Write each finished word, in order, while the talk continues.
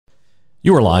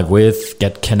You are live with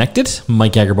Get Connected.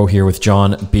 Mike Agerbo here with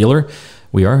John Beeler.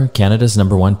 We are Canada's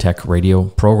 #1 tech radio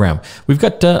program. We've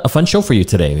got a fun show for you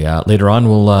today. Later on,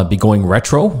 we'll be going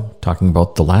retro, talking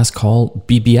about the Last Call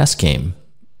BBS game,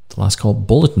 the Last Call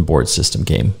Bulletin Board System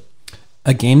game.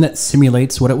 A game that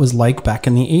simulates what it was like back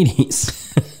in the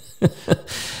 80s.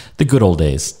 The good old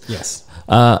days. Yes.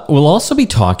 We'll also be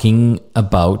talking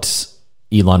about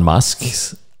Elon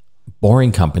Musk's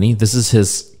Boring Company. This is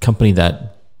his company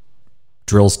that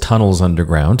drills tunnels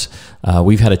underground.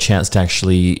 We've had a chance to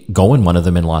actually go in one of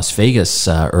them in Las Vegas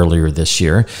earlier this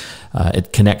year.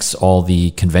 It connects all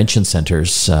the convention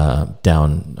centers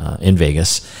down in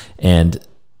Vegas, and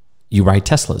you ride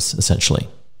Teslas, essentially.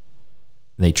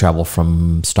 They travel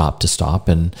from stop to stop,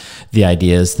 and the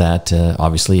idea is that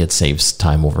obviously it saves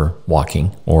time over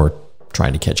walking or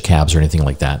trying to catch cabs or anything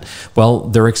like that. Well,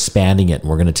 they're expanding it, and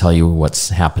we're going to tell you what's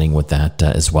happening with that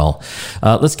as well.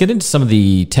 Let's get into some of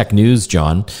the tech news,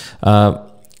 John.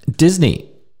 Disney,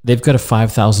 they've got a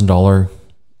 $5,000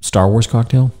 Star Wars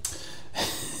cocktail.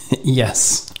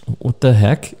 Yes. What the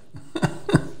heck?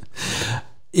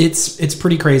 It's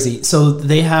pretty crazy. So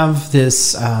they have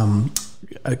this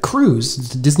a cruise,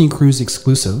 it's a Disney cruise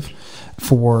exclusive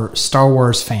for Star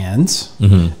Wars fans,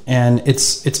 and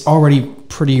it's already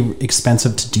pretty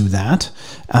expensive to do that.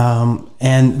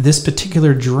 And this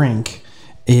particular drink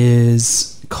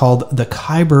is called the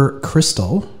Kyber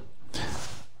Crystal.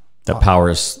 That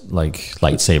powers like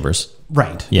lightsabers.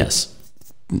 Right. Yes.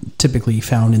 Typically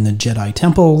found in the Jedi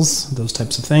temples, those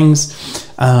types of things.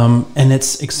 And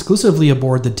it's exclusively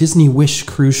aboard the Disney Wish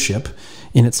cruise ship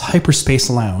in its hyperspace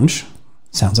lounge.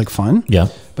 Sounds like fun. Yeah.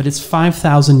 But it's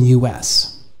 $5,000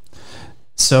 US.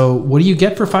 So what do you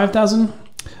get for $5,000?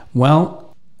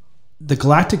 Well, the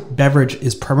galactic beverage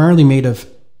is primarily made of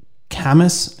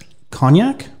Camus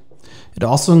cognac. It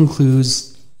also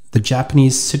includes the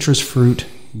Japanese citrus fruit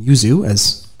yuzu,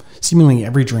 as seemingly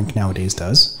every drink nowadays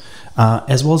does,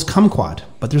 as well as kumquat,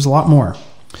 but there's a lot more.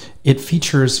 It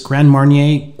features Grand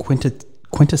Marnier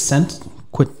quintessence.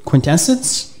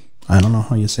 I don't know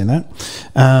how you say that.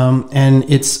 And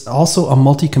it's also a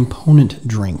multi-component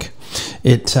drink.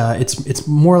 It's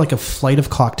more like a flight of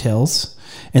cocktails.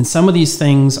 And some of these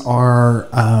things are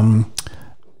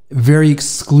very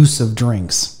exclusive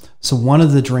drinks. So one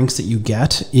of the drinks that you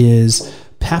get is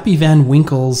Pappy Van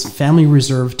Winkle's Family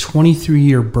Reserve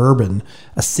 23-year bourbon.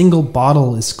 A single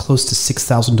bottle is close to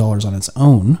 $6,000 on its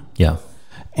own. Yeah.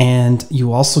 And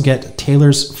you also get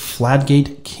Taylor's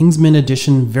Fladgate Kingsman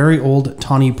Edition Very Old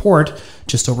Tawny Port,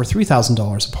 just over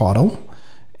 $3,000 a bottle.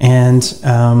 And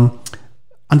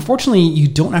unfortunately, you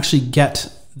don't actually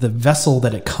get the vessel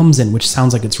that it comes in, which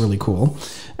sounds like it's really cool.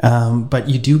 But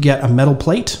you do get a metal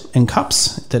plate and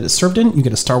cups that it's served in. You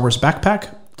get a Star Wars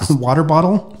backpack, a water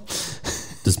bottle.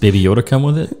 Does Baby Yoda come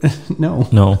with it?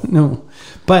 No.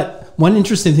 But one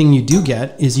interesting thing you do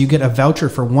get is you get a voucher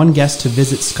for one guest to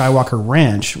visit Skywalker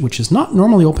Ranch, which is not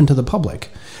normally open to the public.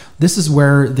 This is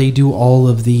where they do all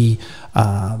of the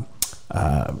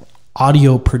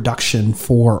audio production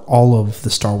for all of the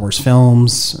Star Wars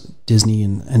films, Disney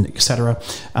and et cetera,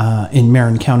 in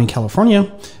Marin County,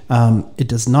 California. It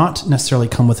does not necessarily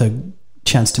come with a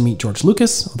chance to meet George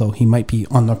Lucas, although he might be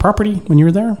on the property when you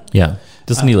were there. Yeah.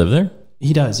 Doesn't he live there?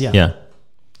 He does, yeah. Yeah.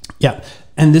 Yeah.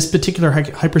 And this particular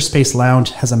hyperspace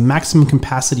lounge has a maximum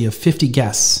capacity of 50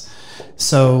 guests.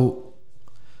 So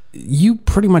you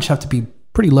pretty much have to be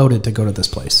pretty loaded to go to this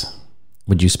place.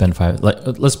 Would you spend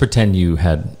let's pretend you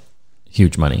had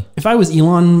huge money. If I was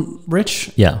Elon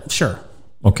rich, yeah, sure.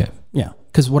 Okay. Yeah.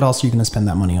 Because what else are you going to spend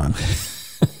that money on?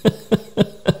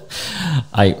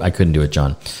 I couldn't do it,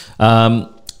 John.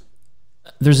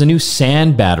 There's a new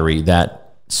sand battery that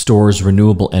stores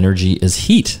renewable energy as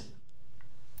heat.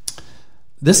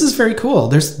 This is very cool.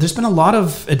 There's been a lot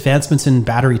of advancements in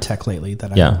battery tech lately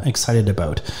that I'm excited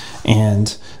about.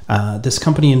 And this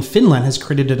company in Finland has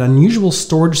created an unusual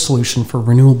storage solution for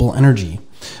renewable energy.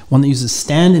 One that uses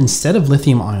sand instead of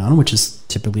lithium ion, which is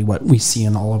typically what we see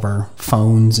in all of our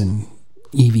phones and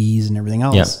EVs and everything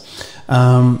else.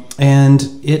 Yeah. And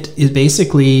it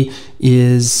basically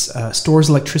stores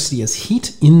electricity as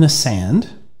heat in the sand.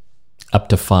 Up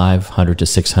to 500 to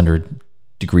 600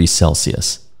 degrees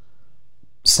Celsius.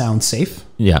 Sounds safe.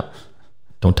 Yeah.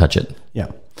 Don't touch it. Yeah.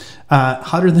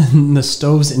 Hotter than the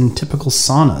stoves in typical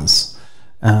saunas.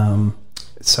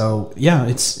 So yeah,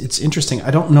 it's interesting.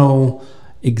 I don't know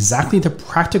exactly the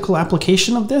practical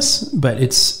application of this, but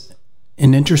it's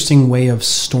an interesting way of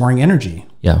storing energy.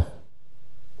 Yeah.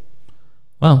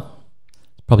 Well,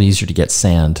 it's probably easier to get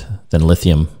sand than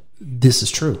lithium. This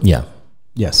is true. Yeah.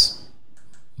 Yes.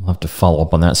 We'll have to follow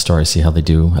up on that story, see how they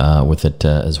do with it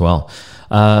as well.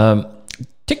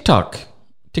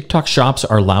 TikTok shops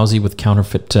are lousy with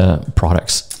counterfeit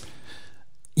products.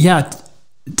 Yeah.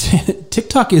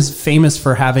 TikTok is famous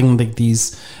for having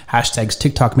these hashtags.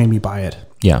 TikTok made me buy it.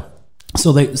 Yeah.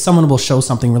 So someone will show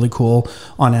something really cool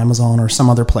on Amazon or some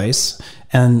other place,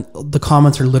 and the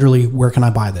comments are literally, "Where can I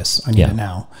buy this? I need it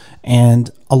now." And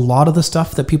a lot of the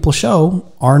stuff that people show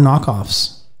are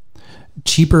knockoffs,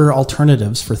 cheaper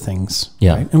alternatives for things.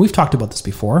 Yeah. Right? And we've talked about this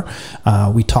before.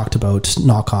 We talked about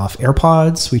knockoff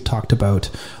AirPods. We talked about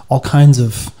all kinds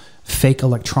of fake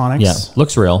electronics. Yeah.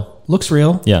 Looks real. Looks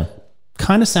real. Yeah.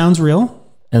 Kind of sounds real.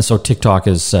 And so TikTok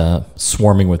is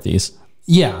swarming with these.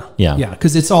 Yeah. Yeah. Yeah.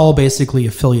 Because it's all basically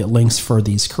affiliate links for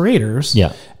these creators.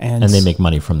 Yeah. And they make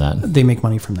money from that. They make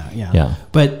money from that. Yeah. Yeah.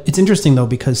 But it's interesting though,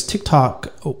 because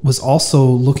TikTok was also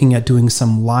looking at doing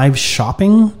some live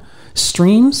shopping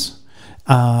streams,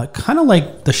 kind of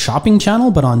like the shopping channel,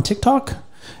 but on TikTok.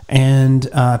 And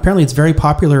apparently it's very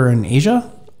popular in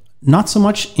Asia, not so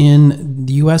much in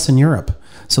the US and Europe.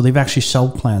 So they've actually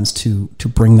shelved plans to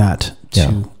bring that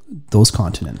to those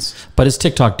continents. But is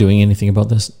TikTok doing anything about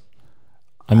this?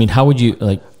 I mean, how would you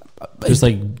there's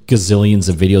like gazillions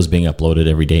of videos being uploaded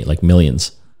every day, like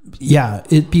millions. Yeah,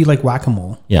 it'd be like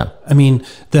whack-a-mole. Yeah. I mean,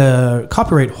 the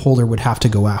copyright holder would have to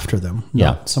go after them. Yeah.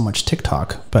 Not so much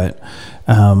TikTok, but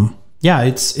yeah,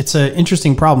 it's an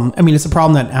interesting problem. I mean, it's a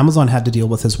problem that Amazon had to deal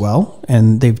with as well,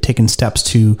 and they've taken steps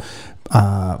to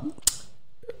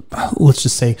let's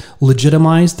just say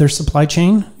legitimize their supply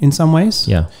chain in some ways.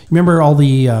 Yeah. Remember all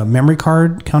the memory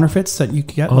card counterfeits that you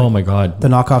could get? Oh my God. The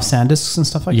knockoff SanDisks and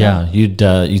stuff like that?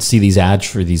 Yeah. You'd see these ads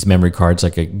for these memory cards,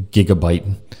 like a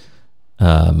gigabyte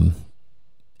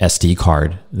SD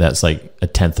card that's like a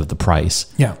tenth of the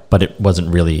price. Yeah. But it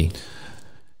wasn't really.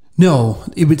 No,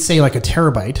 it would say like a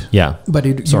terabyte. Yeah. But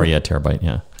terabyte.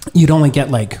 Yeah. You'd only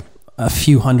get like a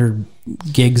few hundred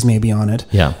gigs maybe on it.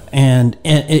 Yeah. And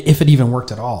if it even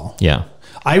worked at all. Yeah.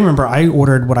 I remember I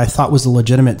ordered what I thought was a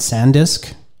legitimate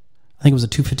SanDisk. I think it was a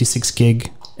 256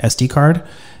 gig SD card.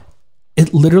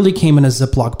 It literally came in a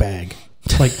Ziploc bag,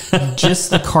 like just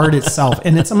the card itself.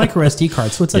 And it's a micro SD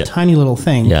card. So it's a tiny little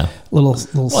thing. Yeah. Little.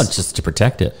 Well, it's just to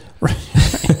protect it. Right.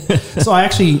 So I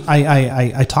actually,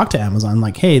 I talked to Amazon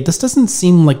like, hey, this doesn't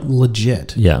seem like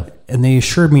legit. Yeah. And they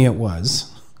assured me it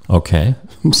was. Okay.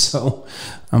 So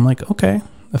I'm like, okay.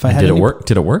 If I had Did it work?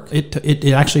 Did it work? It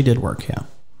actually did work. Yeah.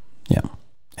 Yeah.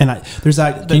 And there's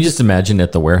that. Can you just imagine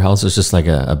at the warehouse, it's just like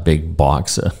a big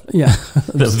box of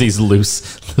these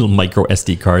loose little micro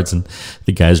SD cards, and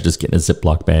the guys are just getting a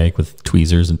Ziploc bag with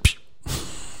tweezers and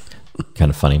kind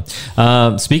of funny.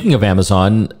 Speaking of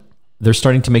Amazon, they're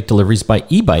starting to make deliveries by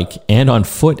e-bike and on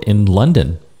foot in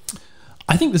London.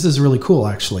 I think this is really cool,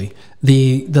 actually.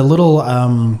 The little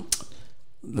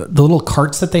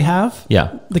carts that they have.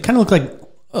 Yeah. They kind of look like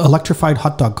electrified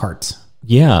hot dog carts.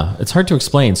 Yeah, it's hard to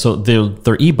explain. So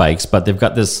they're e-bikes, but they've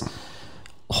got this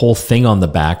whole thing on the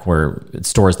back where it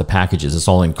stores the packages. It's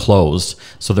all enclosed,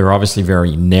 so they're obviously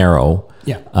very narrow.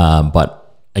 Yeah.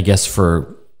 But I guess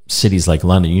for cities like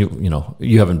London,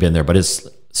 you haven't been there, but it's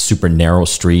super narrow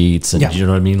streets, and you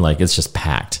know what I mean. Like it's just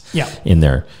packed. In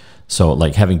there. So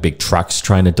like having big trucks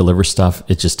trying to deliver stuff,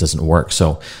 it just doesn't work.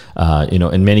 So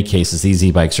in many cases, these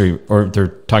e-bikes or they're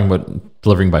talking about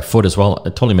delivering by foot as well.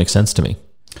 It totally makes sense to me.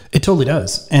 It totally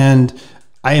does. And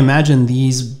I imagine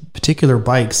these particular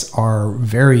bikes are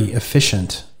very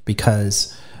efficient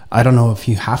because I don't know if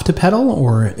you have to pedal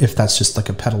or if that's just like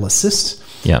a pedal assist.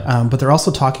 Yeah. But they're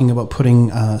also talking about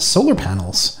putting solar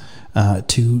panels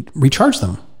to recharge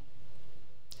them.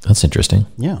 That's interesting.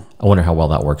 Yeah. I wonder how well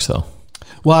that works though.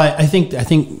 Well, I think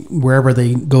wherever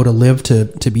they go to live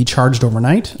to be charged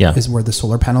overnight is where the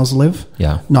solar panels live.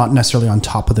 Yeah. Not necessarily on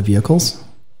top of the vehicles.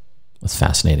 That's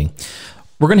fascinating.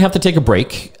 We're going to have to take a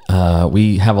break.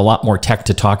 We have a lot more tech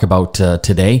to talk about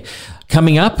today.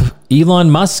 Coming up,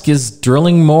 Elon Musk is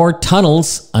drilling more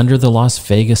tunnels under the Las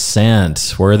Vegas sand.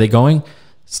 Where are they going?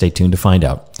 Stay tuned to find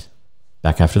out.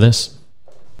 Back after this.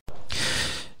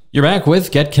 You're back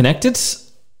with Get Connected.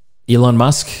 Elon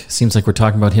Musk, seems like we're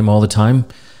talking about him all the time.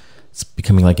 It's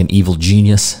becoming like an evil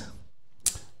genius.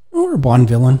 Or a Bond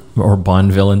villain. Or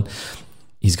Bond villain.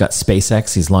 He's got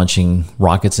SpaceX. He's launching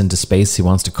rockets into space. He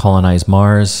wants to colonize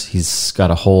Mars. He's got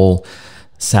a whole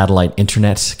satellite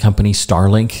internet company,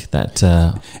 Starlink. That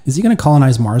is he going to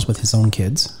colonize Mars with his own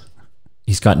kids?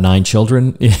 He's got 9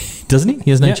 children, doesn't he?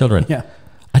 He has 9 children. Yeah.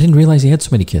 I didn't realize he had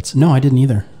so many kids. No, I didn't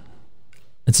either.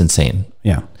 It's insane.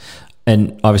 Yeah.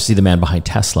 And obviously the man behind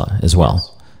Tesla as well.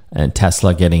 Yes. And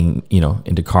Tesla getting,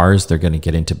 into cars. They're going to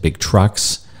get into big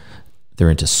trucks. They're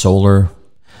into solar.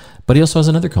 But he also has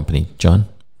another company, John,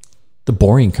 the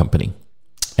Boring Company.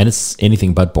 And it's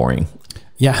anything but boring.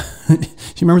 Yeah.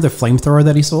 you remember the flamethrower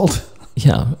that he sold?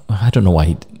 Yeah, I don't know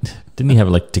why didn't he have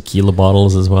like tequila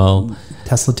bottles as well?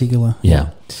 Tesla tequila. Yeah.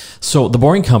 So the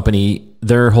Boring Company,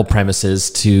 their whole premise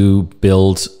is to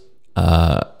build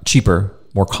cheaper,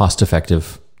 more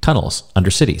cost-effective tunnels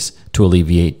under cities to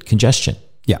alleviate congestion.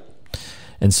 Yeah.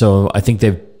 And so I think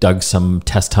they've dug some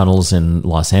test tunnels in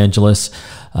Los Angeles.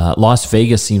 Las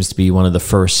Vegas seems to be one of the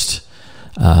first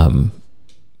ones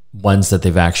that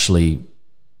they've actually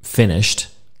finished,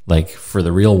 like for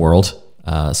the real world.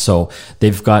 So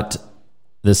they've got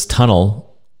this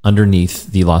tunnel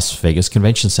underneath the Las Vegas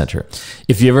Convention Center.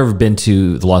 If you've ever been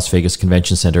to the Las Vegas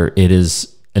Convention Center, it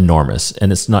is enormous.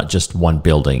 And it's not just one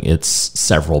building, it's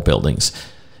several buildings.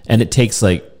 And it takes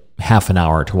like half an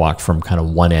hour to walk from kind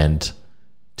of one end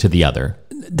to the other.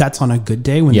 That's on a good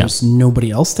day when there's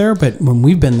nobody else there. But when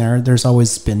we've been there, there's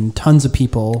always been tons of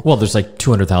people. Well, there's like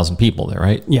 200,000 people there,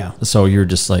 right? Yeah. So you're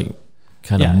just like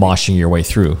kind of moshing your way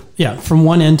through. Yeah. From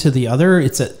one end to the other,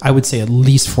 I would say at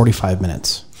least 45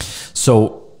 minutes.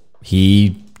 So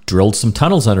he drilled some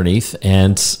tunnels underneath,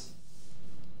 and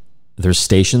there's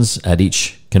stations at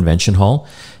each convention hall,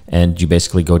 and you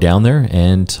basically go down there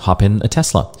and hop in a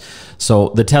Tesla. So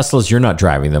the Teslas, you're not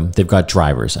driving them. They've got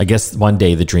drivers. I guess one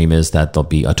day the dream is that they'll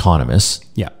be autonomous.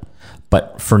 Yeah.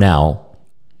 But for now,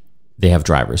 they have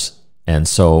drivers. And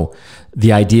so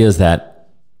the idea is that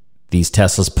these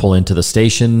Teslas pull into the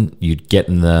station, you get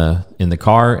in the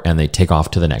car, and they take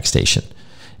off to the next station.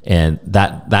 And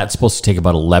that's supposed to take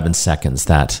about 11 seconds,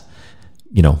 that,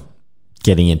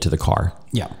 getting into the car.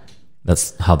 Yeah.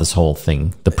 That's how this whole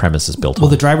thing, the premise is built on.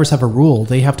 Well, the drivers have a rule.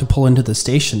 They have to pull into the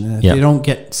station. And if they don't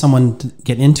get someone to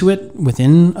get into it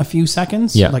within a few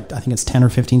seconds, like I think it's 10 or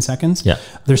 15 seconds,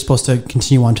 they're supposed to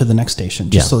continue on to the next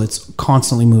station, just so it's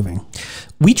constantly moving.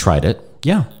 We tried it.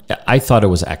 Yeah. I thought it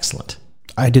was excellent.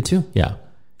 I did too. Yeah.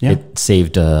 It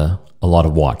saved a lot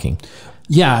of walking.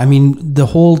 Yeah. I mean, the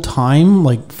whole time,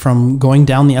 like from going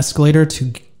down the escalator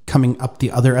to coming up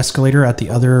the other escalator at the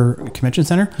other convention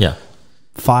center. Yeah.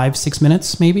 5-6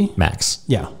 minutes, maybe max.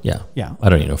 Yeah. I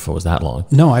don't even know if it was that long.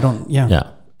 No, I don't.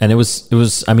 Yeah. And it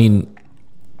was, I mean,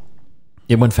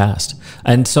 it went fast.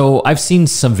 And so I've seen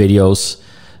some videos.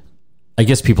 I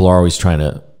guess people are always trying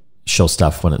to show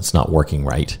stuff when it's not working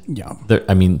right. Yeah.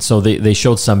 So they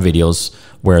showed some videos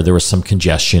where there was some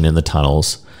congestion in the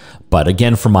tunnels. But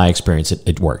again, from my experience,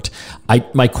 it worked.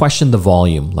 My question, the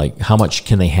volume, like how much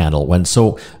can they handle?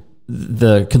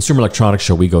 The Consumer Electronics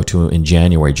Show we go to in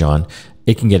January, John,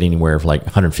 it can get anywhere from like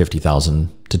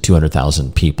 150,000 to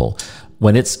 200,000 people.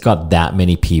 When it's got that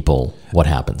many people, what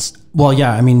happens? Well,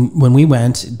 yeah. I mean, when we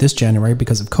went this January,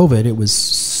 because of COVID, it was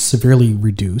severely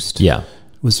reduced. Yeah.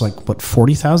 It was like,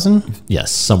 40,000?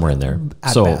 Yes, somewhere in there.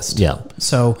 At best. Yeah.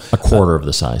 So a quarter of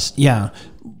the size. Yeah.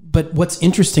 But what's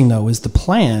interesting, though, is the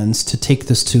plans to take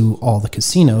this to all the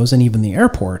casinos and even the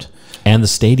airport. And the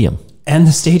stadium.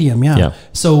 Yeah.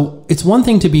 So it's one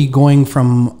thing to be going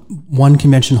from one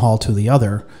convention hall to the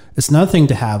other. It's another thing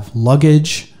to have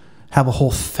luggage, have a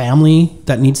whole family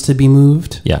that needs to be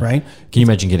moved. Yeah. Right? Can you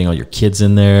imagine getting all your kids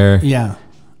in there? Yeah.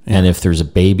 And if there's a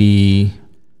baby.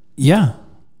 Yeah.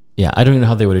 Yeah. I don't even know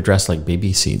how they would address like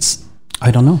baby seats.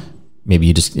 I don't know. Maybe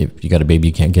if you got a baby,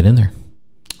 you can't get in there.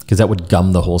 Because that would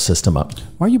gum the whole system up.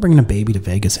 Why are you bringing a baby to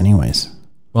Vegas anyways?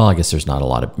 Well, I guess there's not a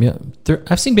lot of... Yeah,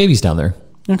 I've seen babies down there.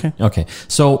 Okay.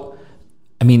 So,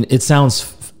 I mean, it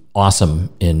sounds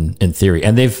awesome in theory.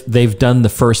 And they've done the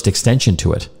first extension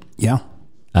to it. Yeah.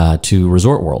 To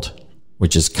Resort World,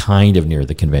 which is kind of near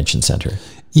the convention center.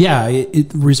 Yeah.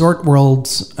 Resort World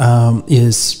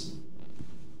is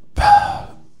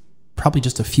probably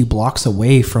just a few blocks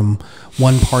away from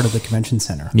one part of the convention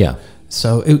center. Yeah.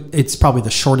 So it's probably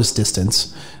the shortest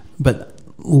distance. But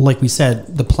like we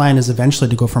said, the plan is eventually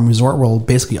to go from Resort World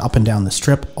basically up and down the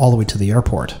strip all the way to the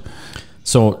airport.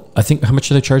 So I think, how much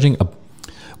are they charging?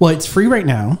 Well, it's free right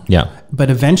now. Yeah.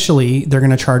 But eventually they're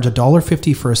going to charge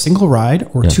 $1.50 for a single ride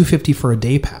or $2.50 for a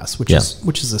day pass, which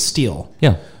is a steal.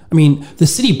 Yeah. I mean, the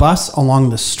city bus along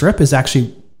the strip is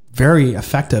actually very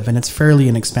effective, and it's fairly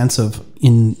inexpensive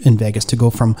in Vegas to go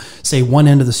from, say, one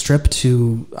end of the strip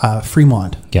to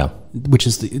Fremont. Yeah. Which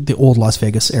is the old Las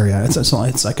Vegas area. It's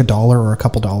like $1 or a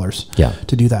couple dollars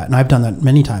to do that. And I've done that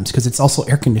many times because it's also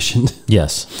air conditioned.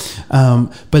 Yes.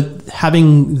 But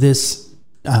having this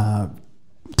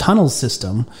tunnel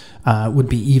system would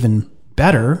be even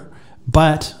better,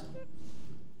 but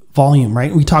volume,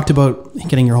 right? We talked about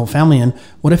getting your whole family in.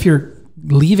 What if you're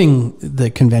leaving the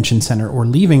convention center or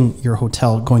leaving your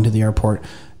hotel, going to the airport?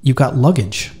 You've got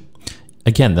luggage.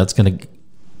 Again, that's going to...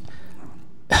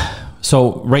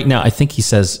 So right now, I think he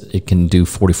says it can do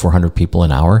 4,400 people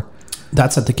an hour.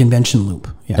 That's at the convention loop.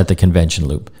 Yeah. At the convention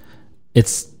loop.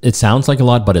 it sounds like a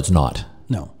lot, but it's not.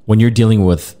 No. When you're dealing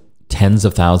with tens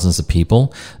of thousands of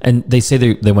people, and they say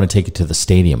they want to take it to the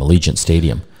stadium, Allegiant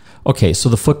Stadium. Okay, so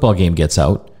the football game gets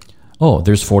out. Oh,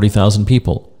 there's 40,000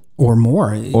 people. Or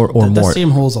more. Or that more.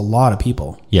 stadium holds a lot of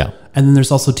people. Yeah. And then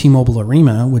there's also T-Mobile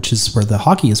Arena, which is where the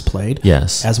hockey is played.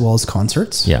 Yes. As well as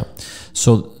concerts. Yeah.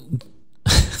 So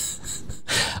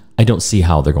I don't see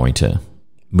how they're going to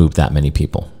move that many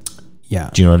people. Yeah.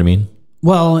 Do you know what I mean?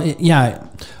 Well, yeah.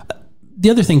 The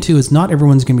other thing too is not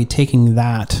everyone's going to be taking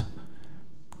that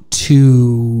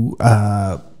to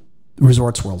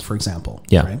Resorts World, for example.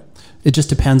 Yeah. Right? It just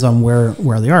depends on where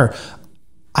they are.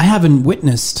 I haven't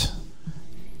witnessed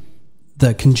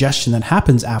the congestion that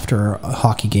happens after a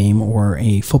hockey game or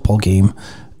a football game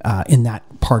in that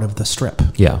part of the strip.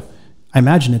 Yeah. I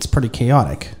imagine it's pretty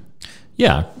chaotic.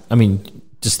 Yeah. I mean,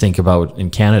 just think about in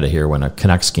Canada here when a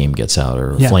Canucks game gets out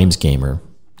or a Flames game or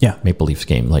Maple Leafs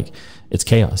game, like it's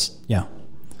chaos. Yeah.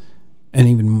 And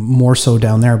even more so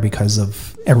down there because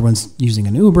of everyone's using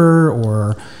an Uber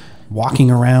or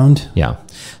walking around. Yeah.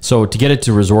 So to get it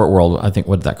to Resort World, I think,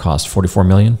 what did that cost? $44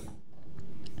 million?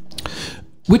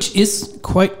 Which is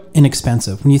quite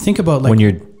inexpensive. When you think about when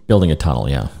you're building a tunnel,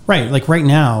 yeah. Right. Like right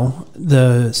now,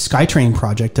 the SkyTrain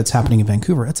project that's happening in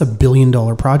Vancouver, it's $1 billion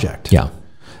project. Yeah.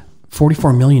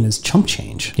 44 million is chump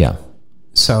change. Yeah.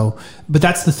 So, but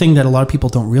that's the thing that a lot of people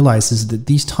don't realize is that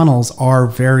these tunnels are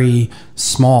very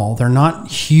small. They're not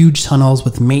huge tunnels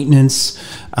with maintenance,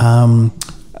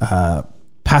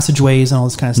 passageways and all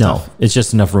this kind of stuff. No, it's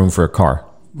just enough room for a car.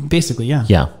 Basically, yeah.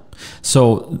 Yeah.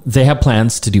 So they have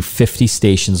plans to do 50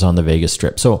 stations on the Vegas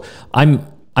Strip. So I'm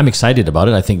excited about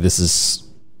it. I think this is,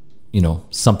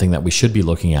 something that we should be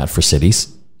looking at for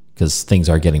cities because things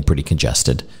are getting pretty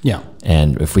congested. Yeah.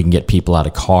 And if we can get people out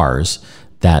of cars,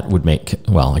 that would make,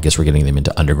 I guess we're getting them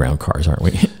into underground cars, aren't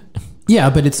we? Yeah,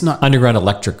 but it's not underground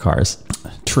electric cars.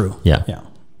 True. Yeah. Yeah.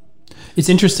 It's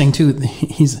interesting too.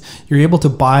 You're able to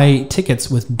buy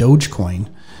tickets with Dogecoin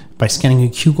by scanning a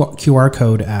QR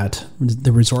code at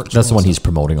the resort. That's the one he's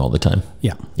promoting all the time.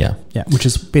 Yeah. Yeah. Yeah. Which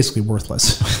is basically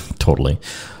worthless. Totally.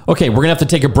 Okay. We're going to have to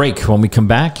take a break. When we come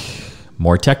back,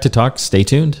 more tech to talk. Stay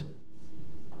tuned.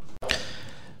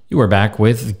 You are back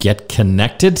with Get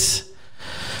Connected.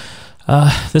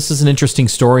 This is an interesting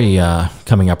story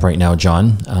coming up right now,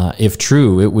 John. If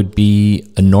true, it would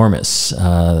be enormous.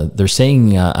 They're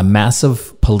saying a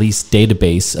massive police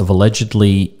database of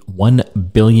allegedly 1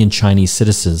 billion Chinese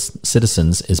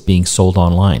citizens is being sold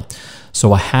online.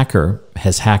 So a hacker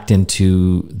has hacked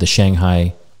into the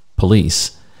Shanghai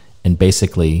police and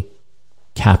basically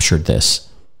captured this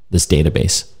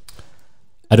database.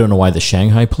 I don't know why the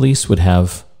Shanghai police would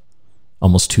have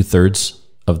almost 2/3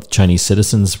 of the Chinese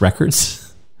citizens'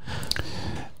 records.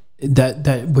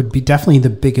 That would be definitely the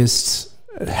biggest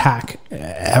hack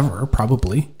ever,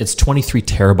 probably. It's 23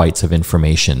 terabytes of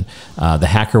information. The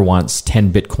hacker wants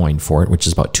 10 Bitcoin for it, which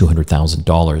is about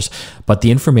 $200,000. But the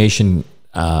information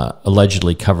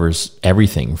allegedly covers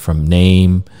everything from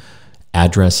name,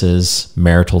 addresses,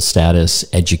 marital status,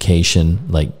 education,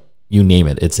 like you name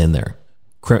it, it's in there.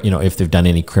 If they've done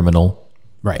any criminal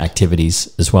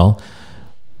activities as well.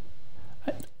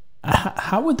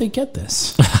 How would they get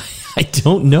this? I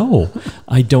don't know.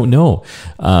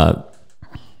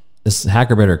 This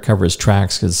hacker better cover his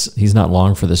tracks because he's not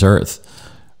long for this earth.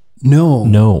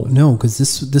 No, because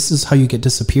this is how you get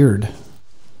disappeared.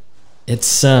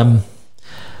 It's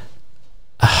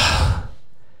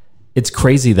it's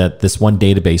crazy that this one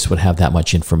database would have that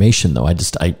much information, though.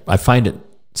 I find it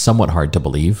somewhat hard to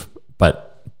believe,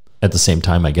 but at the same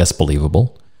time, I guess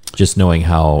believable. Just knowing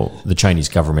how the Chinese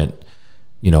government,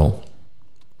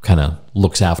 kind of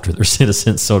looks after their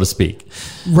citizens, so to speak.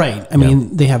 Right. I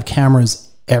mean, they have cameras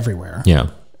everywhere. Yeah.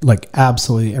 Like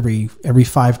absolutely every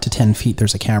 5 to 10 feet,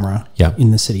 there's a camera in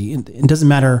the city. It doesn't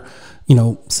matter,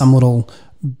 some little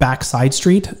backside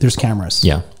street, there's cameras.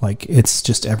 Yeah. Like it's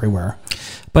just everywhere.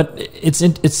 But it's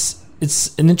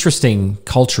an interesting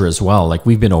culture as well. Like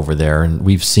we've been over there and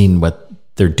we've seen what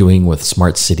they're doing with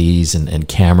smart cities and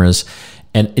cameras.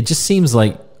 And it just seems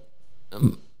like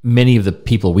many of the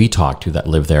people we talked to that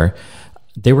live there,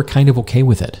 they were kind of okay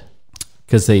with it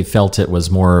because they felt it was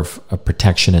more of a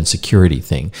protection and security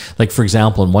thing. Like, for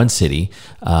example, in one city,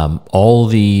 all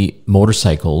the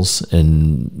motorcycles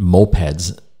and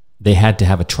mopeds, they had to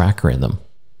have a tracker in them.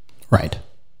 Right.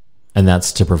 And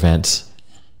that's to prevent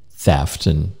theft.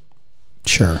 And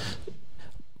sure.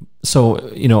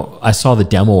 So, I saw the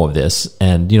demo of this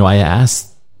and, I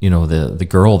asked, the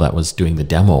girl that was doing the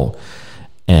demo,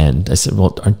 and I said,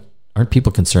 well, aren't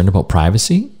people concerned about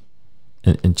privacy?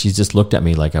 And she just looked at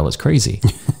me like I was crazy.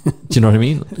 Do you know what I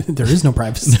mean? There is no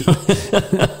privacy.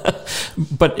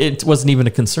 But it wasn't even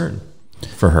a concern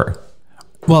for her.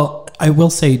 Well, I will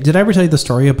say, did I ever tell you the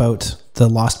story about the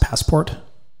lost passport?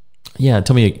 Yeah,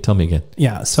 tell me again.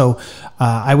 Yeah, so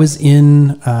I was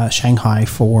in Shanghai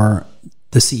for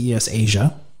the CES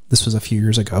Asia. This was a few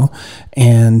years ago,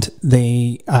 and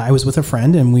I was with a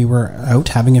friend, and we were out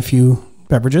having a few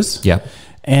beverages. Yeah,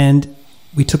 and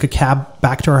we took a cab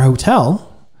back to our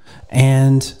hotel,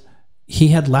 and he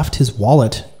had left his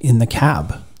wallet in the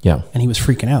cab. Yeah, and he was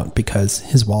freaking out because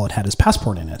his wallet had his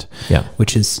passport in it. Yeah,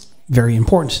 which is very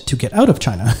important to get out of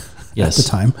China yes. at the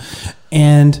time.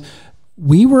 And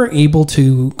we were able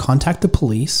to contact the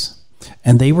police,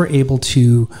 and they were able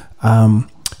to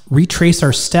retrace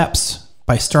our steps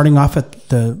by starting off at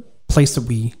the place that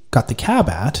we got the cab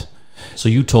at. So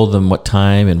you told them what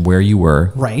time and where you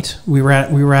were. Right. We were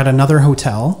at another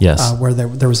hotel. Yes. Where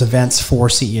there was events for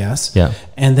CES. Yeah.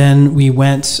 And then we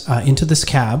went into this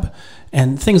cab,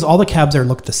 and all the cabs there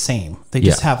look the same. They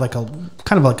just have like a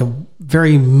kind of like a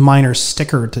very minor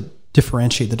sticker to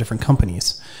differentiate the different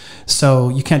companies. So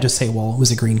you can't just say, well, it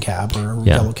was a green cab or a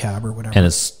yellow cab or whatever. And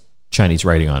it's Chinese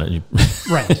writing on it.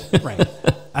 Right.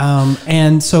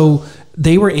 And so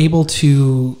they were able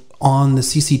to, on the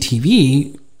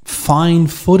CCTV,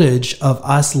 find footage of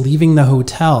us leaving the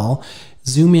hotel,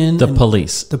 zoom in the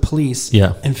police,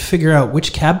 yeah, and figure out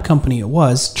which cab company it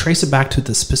was, trace it back to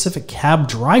the specific cab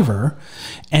driver,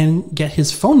 and get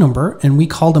his phone number. And we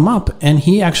called him up, and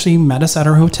he actually met us at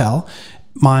our hotel.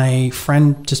 My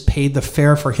friend just paid the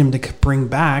fare for him to bring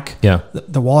back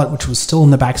the wallet, which was still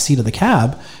in the back seat of the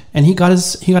cab, and he got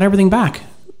everything back.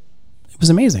 It was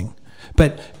amazing,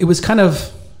 but it was kind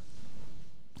of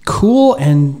cool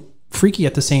and freaky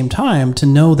at the same time to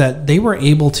know that they were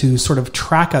able to sort of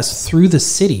track us through the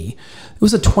city. It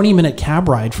was a 20-minute cab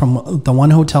ride from the one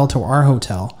hotel to our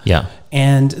hotel. Yeah.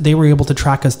 And they were able to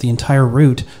track us the entire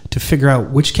route to figure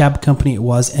out which cab company it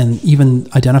was and even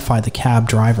identify the cab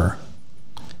driver.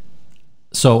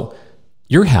 So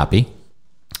you're happy.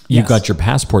 You got your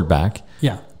passport back.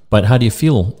 Yeah. But how do you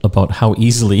feel about how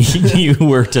easily you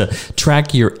were to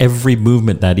track your every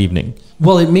movement that evening?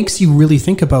 Well, it makes you really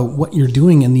think about what you're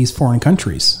doing in these foreign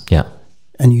countries. Yeah.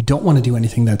 And you don't want to do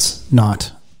anything that's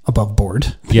not above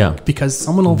board. Yeah. Because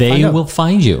someone will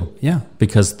find you. Yeah.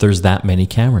 Because there's that many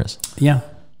cameras. Yeah.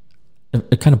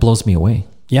 It kind of blows me away.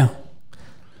 Yeah.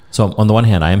 So on the one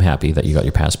hand, I am happy that you got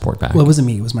your passport back. Well, it wasn't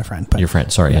me. It was my friend. But your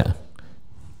friend. Sorry. Yeah.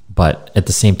 But at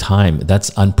the same time,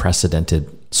 that's unprecedented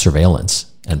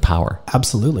surveillance and power.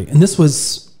 Absolutely. And this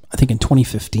was, I think, in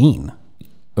 2015.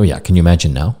 Oh, yeah. Can you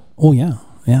imagine now? Oh, yeah.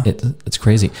 Yeah. It's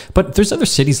crazy. But there's other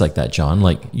cities like that, John,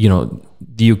 like,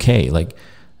 the UK, like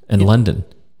in London,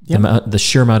 the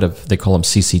sheer amount of, they call them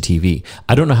CCTV.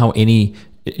 I don't know how do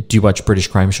you watch British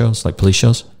crime shows, like police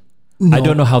shows? No. I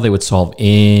don't know how they would solve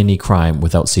any crime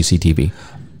without CCTV.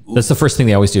 That's the first thing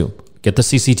they always do. Get the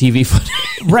CCTV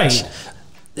footage. Right.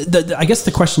 I guess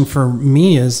the question for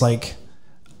me is like,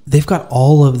 they've got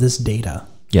all of this data.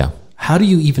 Yeah. How do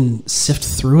you even sift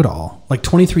through it all? Like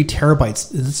 23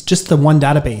 terabytes. It's just the one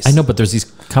database. I know, but there's these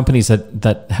companies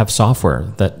that have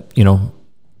software that,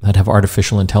 that have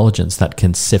artificial intelligence that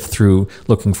can sift through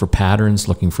looking for patterns,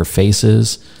 looking for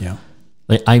faces. Yeah.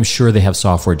 Like, I'm sure they have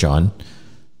software, John,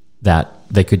 that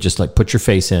they could just like put your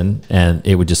face in and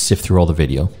it would just sift through all the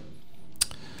video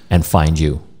and find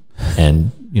you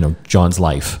and, John's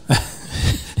life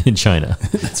in China.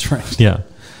 That's right. Yeah.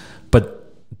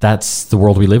 But that's the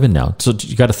world we live in now. So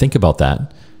you got to think about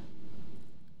that.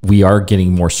 We are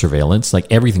getting more surveillance. Like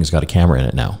everything's got a camera in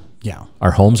it now. Yeah.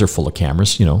 Our homes are full of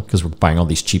cameras, because we're buying all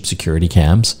these cheap security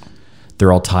cams.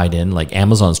 They're all tied in. Like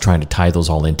Amazon's trying to tie those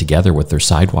all in together with their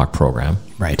sidewalk program.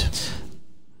 Right.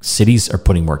 Cities are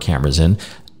putting more cameras in.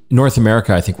 North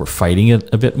America, I think we're fighting it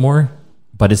a bit more,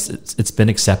 but it's been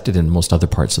accepted in most other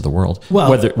parts of the world. Well,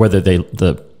 whether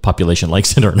the population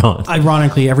likes it or not.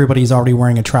 Ironically, everybody's already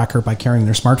wearing a tracker by carrying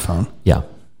their smartphone. Yeah.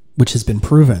 Which has been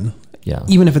proven. Yeah.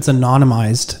 Even if it's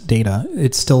anonymized data,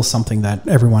 it's still something that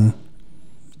everyone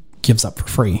gives up for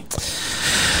free.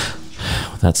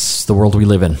 That's the world we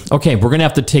live in. Okay, we're going to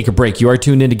have to take a break. You are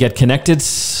tuned in to Get Connected.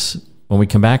 When we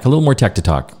come back, a little more tech to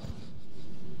talk.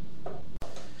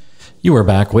 You are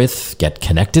back with Get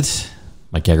Connected.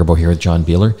 Mike Agerbo here with John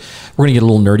Beeler. We're going to get a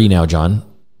little nerdy now, John.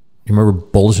 You remember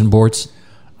bulletin boards?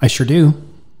 I sure do.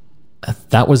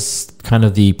 That was kind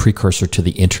of the precursor to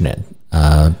the internet.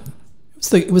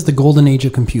 It was the golden age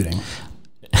of computing.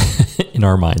 In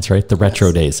our minds, right? The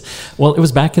retro days. Well, it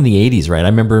was back in the 80s, right? I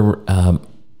remember,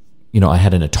 I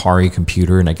had an Atari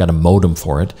computer and I got a modem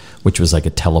for it, which was like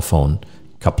a telephone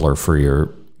coupler for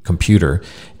your computer.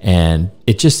 And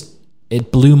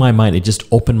it blew my mind. It just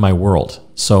opened my world.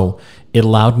 So it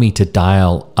allowed me to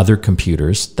dial other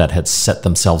computers that had set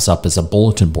themselves up as a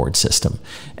bulletin board system.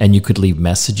 And you could leave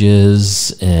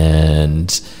messages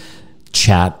and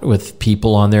chat with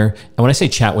people on there. And when I say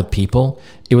chat with people,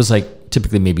 it was like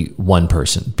typically maybe one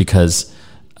person, because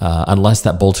unless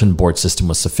that bulletin board system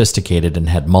was sophisticated and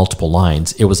had multiple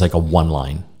lines, it was like a one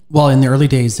line. Well, in the early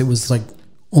days, it was like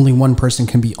only one person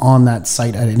can be on that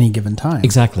site at any given time.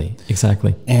 Exactly.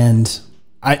 And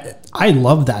I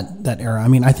love that era. I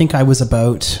mean, I think I was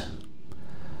about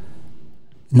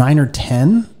 9 or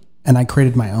 10 and I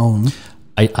created my own.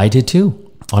 I did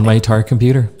too, on my Atari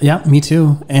computer. Yeah, me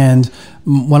too. And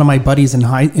one of my buddies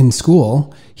in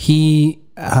school, he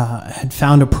had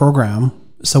found a program.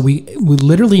 So we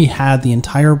literally had the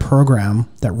entire program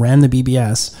that ran the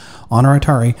BBS on our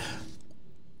Atari.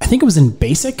 I think it was in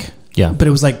BASIC. Yeah. But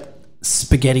it was like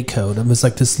spaghetti code. It was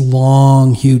like this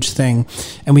long, huge thing.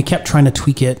 And we kept trying to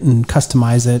tweak it and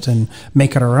customize it and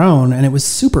make it our own. And it was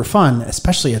super fun,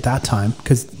 especially at that time,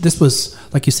 because this was,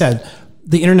 like you said,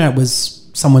 the internet was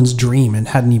someone's dream and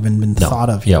hadn't even been thought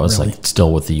of yet. Yeah, it was really. like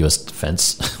still with the U.S.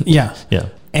 defense. Yeah. Yeah.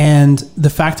 And the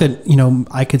fact that,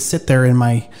 I could sit there in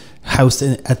my house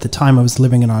at the time I was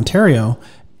living in Ontario,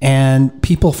 and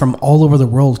people from all over the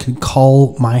world could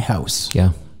call my house.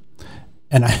 Yeah.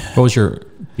 And what was your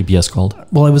BBS called?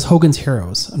 Well, it was Hogan's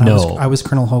Heroes. And I was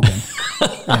Colonel Hogan.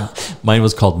 Yeah. Mine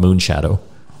was called Moonshadow.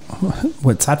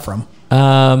 What's that from?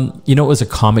 It was a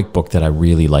comic book that I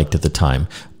really liked at the time.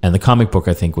 And the comic book,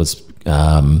 I think, was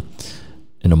an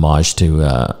homage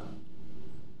to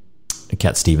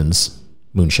Cat Stevens'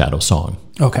 Moonshadow song.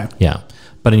 Okay. Yeah.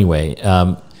 But anyway,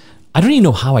 I don't even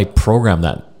know how I programmed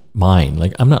that mine.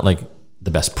 Like, I'm not like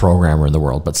the best programmer in the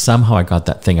world, but somehow I got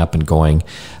that thing up and going.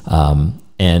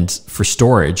 And for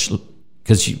storage,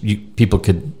 because people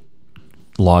could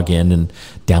log in and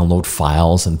download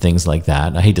files and things like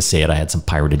that. I hate to say it, I had some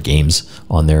pirated games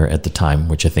on there at the time,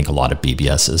 which I think a lot of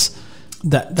BBSs.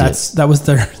 That was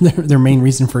their main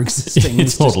reason for existing.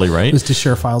 It's totally right. Was to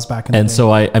share files back in the day. And so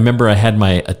I remember I had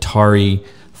my Atari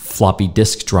floppy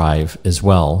disk drive as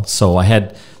well. So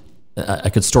I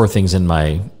could store things in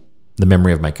the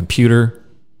memory of my computer,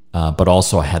 but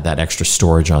also I had that extra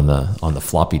storage on the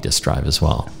floppy disk drive as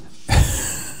well.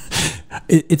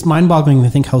 It's mind-boggling to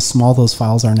think how small those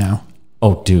files are now.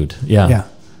 Oh, dude, yeah.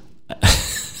 Yeah.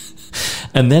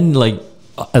 And then, like,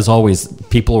 as always,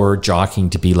 people were jockeying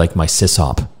to be like my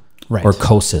sysop, right, or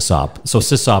co-sysop. So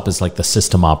sysop is like the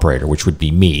system operator, which would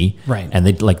be me, right? And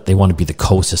they want to be the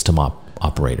co-system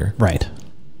operator, right?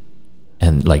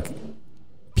 And like,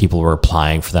 people were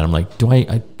applying for that. I'm like, do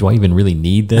I even really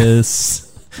need this?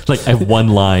 Like, I have one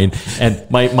line, and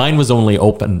mine was only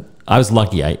open. I was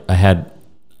lucky. I had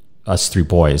us three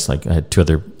boys. Like, I had two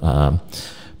other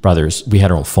brothers. We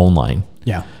had our own phone line.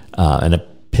 Yeah. And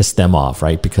it pissed them off,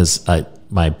 right? Because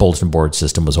my bulletin board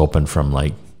system was open from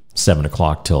like 7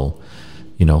 o'clock till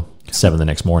 7 the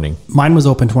next morning. Mine was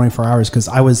open 24 hours because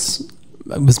it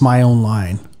was my own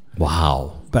line.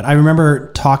 Wow. But I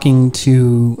remember talking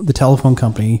to the telephone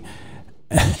company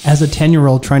as a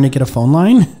 10-year-old trying to get a phone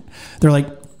line. They're like,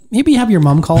 maybe have your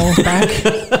mom call us back.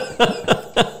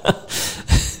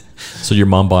 So your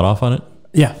mom bought off on it?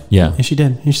 Yeah. Yeah. And she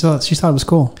did. And she thought it was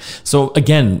cool. So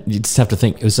again, you just have to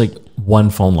think, it was like one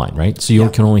phone line, right? So you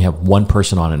can only have one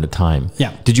person on at a time.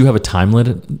 Yeah. Did you have a time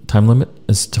limit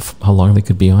as to how long they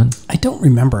could be on? I don't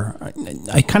remember.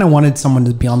 I kind of wanted someone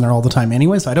to be on there all the time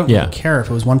anyway, so I don't really care if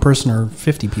it was one person or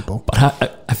 50 people.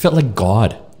 But I felt like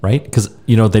God, right? Because,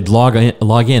 they'd log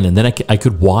in and then I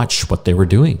could watch what they were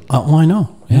doing. Well, I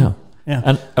know. Yeah. Yeah.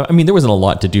 And I mean, there wasn't a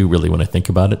lot to do really when I think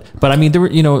about it. But I mean, there were,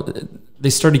 they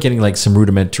started getting like some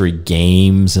rudimentary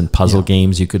games and puzzle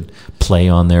games you could play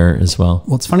on there as well.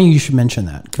 Well, it's funny you should mention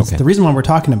that. Because the reason why we're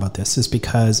talking about this is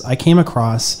because I came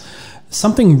across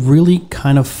something really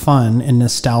kind of fun and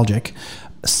nostalgic.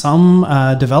 Some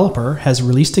developer has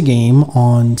released a game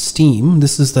on Steam.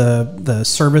 This is the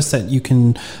service that you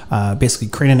can basically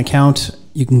create an account.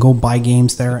 You can go buy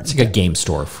games there. It's like a game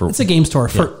store It's a game store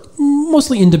for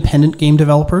mostly independent game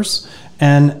developers,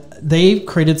 and they've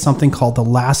created something called the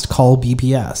Last Call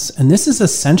BBS, and this is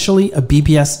essentially a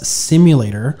BBS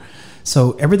simulator.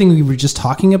 So everything we were just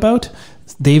talking about,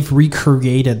 they've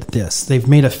recreated this. They've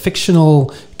made a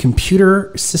fictional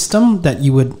computer system that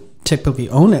you would typically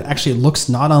own. It actually looks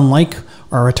not unlike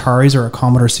our Ataris or a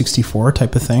Commodore 64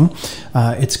 type of thing.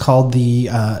 It's called the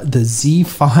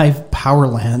Z5 Power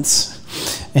Lance,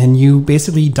 and you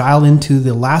basically dial into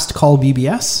the Last Call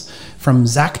BBS from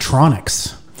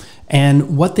Zachtronics.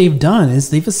 And what they've done is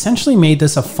they've essentially made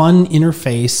this a fun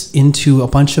interface into a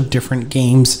bunch of different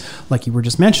games, like you were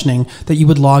just mentioning, that you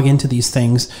would log into these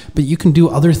things, but you can do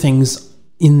other things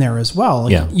in there as well.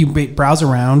 Yeah. You browse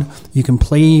around, you can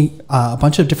play a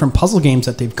bunch of different puzzle games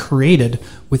that they've created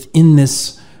within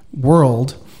this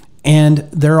world, and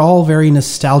they're all very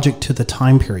nostalgic to the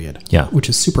time period, Yeah. which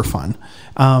is super fun.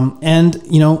 And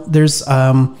there's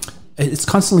it's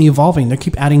constantly evolving. They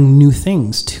keep adding new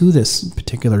things to this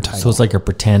particular title. So it's like a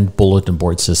pretend bulletin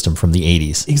board system from the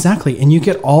 80s. Exactly. And you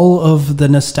get all of the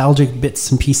nostalgic bits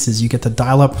and pieces. You get the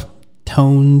dial-up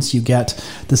tones, you get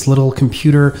this little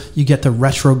computer, you get the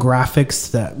retro graphics,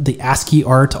 the ASCII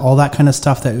art, all that kind of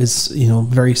stuff that is,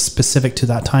 very specific to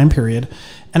that time period.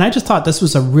 And I just thought this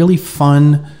was a really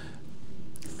fun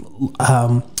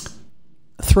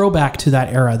throwback to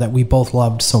that era that we both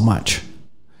loved so much.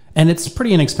 And it's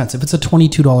pretty inexpensive. It's a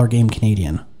 $22 game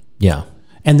Canadian. Yeah.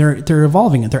 And they're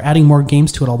evolving it. They're adding more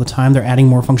games to it all the time. They're adding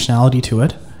more functionality to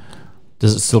it.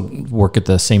 Does it still work at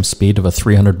the same speed of a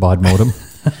 300 baud modem?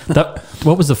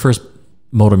 What was the first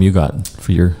modem you got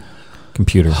for your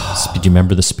computer? Do you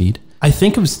remember the speed? I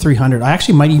think it was 300. I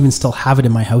actually might even still have it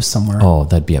in my house somewhere. Oh,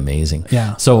 that'd be amazing.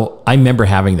 Yeah. So I remember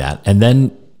having that. And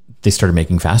then they started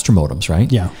making faster modems,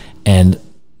 right? Yeah. And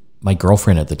my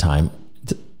girlfriend at the time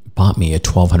bought me a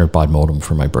 1200 baud modem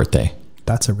for my birthday.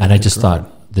 That's a really And I just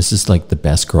thought, this is like the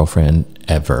best girlfriend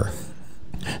ever.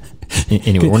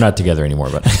 Anyway, we're not together anymore,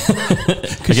 but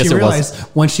because she realized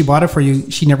once she bought it for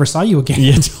you, she never saw you again.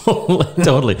 Yeah,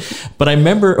 totally. But I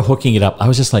remember hooking it up. I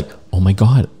was just like, oh my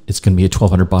God, it's going to be a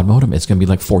 1200 baud modem. It's going to be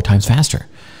like 4 times faster.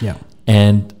 Yeah.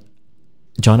 And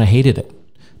John, I hated it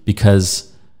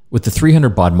because with the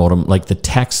 300 baud modem, like the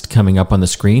text coming up on the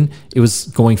screen, it was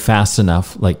going fast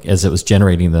enough, like as it was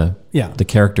generating the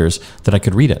characters, that I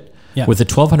could read it. Yeah. With the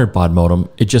 1200 baud modem,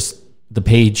 the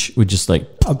page would just like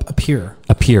appear,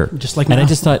 just like and now. I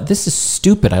just thought, this is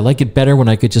stupid. I like it better when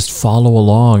I could just follow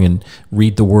along and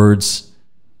read the words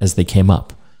as they came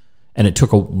up. And it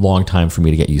took a long time for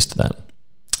me to get used to that.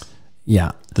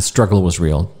 Yeah. The struggle was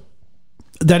real.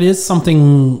 That is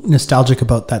something nostalgic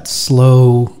about that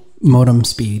slow modem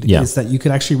speed, is that you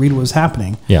could actually read what was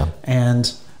happening. Yeah.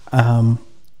 And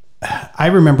I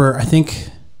remember, I think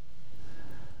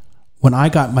when I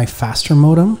got my faster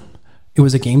modem, it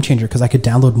was a game changer because I could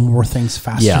download more things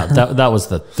faster. Yeah, that was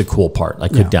the cool part. I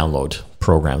could download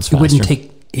programs faster. It wouldn't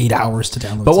take 8 hours to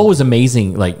download. But what was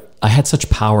amazing, like I had such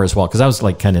power as well, because I was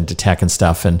like kind of into tech and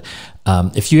stuff. And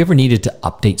if you ever needed to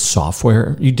update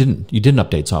software, you didn't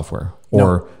update software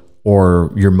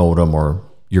or your modem or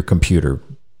your computer.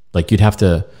 Like you'd have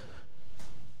to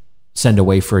send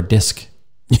away for a disk.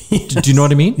 Do you know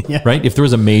what I mean? Yeah. Right? If there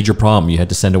was a major problem, you had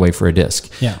to send away for a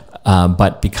disk. Yeah.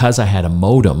 But because I had a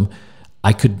modem,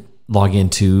 I could log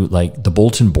into like the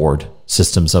bulletin board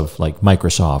systems of like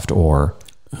Microsoft or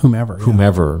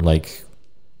whomever, like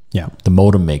the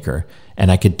modem maker,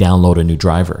 and I could download a new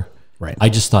driver. Right. I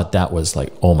just thought that was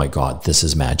like, oh my God, this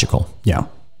is magical. Yeah.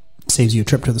 Saves you a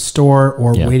trip to the store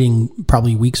or waiting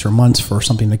probably weeks or months for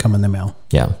something to come in the mail.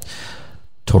 Yeah.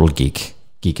 Total geek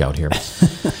out here.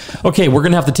 Okay, we're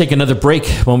going to have to take another break.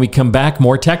 When we come back,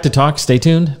 more tech to talk. Stay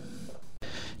tuned.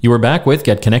 You are back with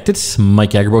Get Connected.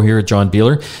 Mike Agarbo here with John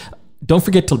Beeler. Don't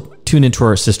forget to tune into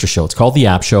our sister show. It's called The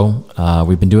App Show.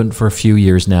 We've been doing it for a few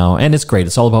years now, and it's great.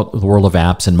 It's all about the world of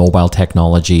apps and mobile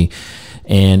technology.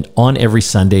 And on every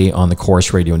Sunday on the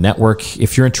Chorus Radio Network.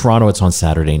 If you're in Toronto, it's on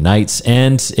Saturday nights.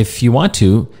 And if you want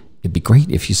to, it'd be great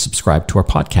if you subscribe to our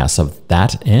podcast of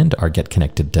that and our Get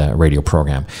Connected radio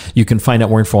program. You can find out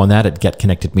more info on that at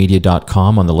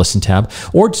getconnectedmedia.com on the Listen tab,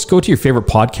 or just go to your favorite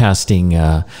podcasting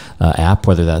app,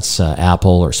 whether that's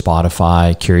Apple or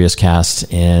Spotify,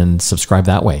 CuriousCast, and subscribe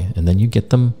that way. And then you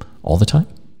get them all the time.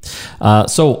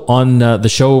 So on the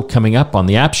show coming up on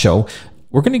the App Show,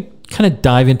 we're going to kind of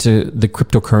dive into the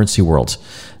cryptocurrency world.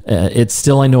 It's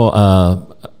still, I know,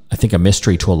 I think a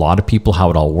mystery to a lot of people how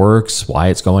it all works, why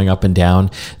it's going up and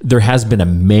down. There has been a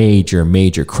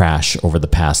major crash over the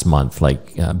past month,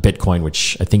 like Bitcoin,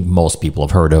 which I think most people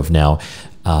have heard of now,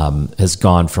 has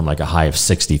gone from like a high of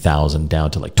 60,000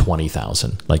 down to like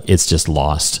 20,000. Like it's just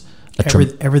lost.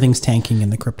 Everything's tanking in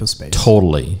the crypto space.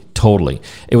 Totally.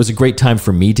 It was a great time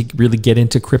for me to really get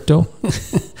into crypto.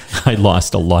 I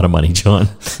lost a lot of money, John.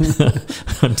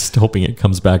 I'm just hoping it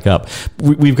comes back up.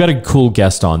 We've got a cool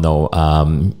guest on though.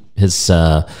 His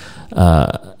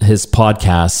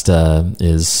podcast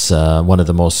is one of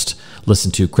the most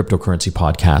listened to cryptocurrency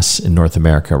podcasts in North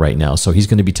America right now. So he's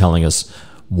going to be telling us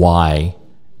why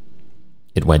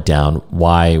it went down,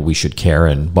 why we should care,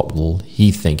 and what will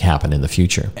he think happen in the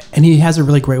future. And he has a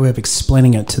really great way of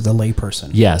explaining it to the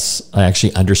layperson. Yes, I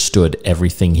actually understood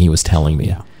everything he was telling me.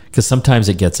 Yeah. Because sometimes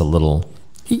it gets a little...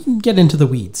 You can get into the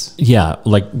weeds. Yeah,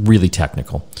 like really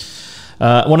technical.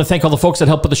 I want to thank all the folks that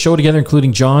helped put the show together,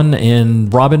 including John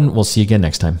and Robin. We'll see you again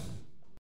next time.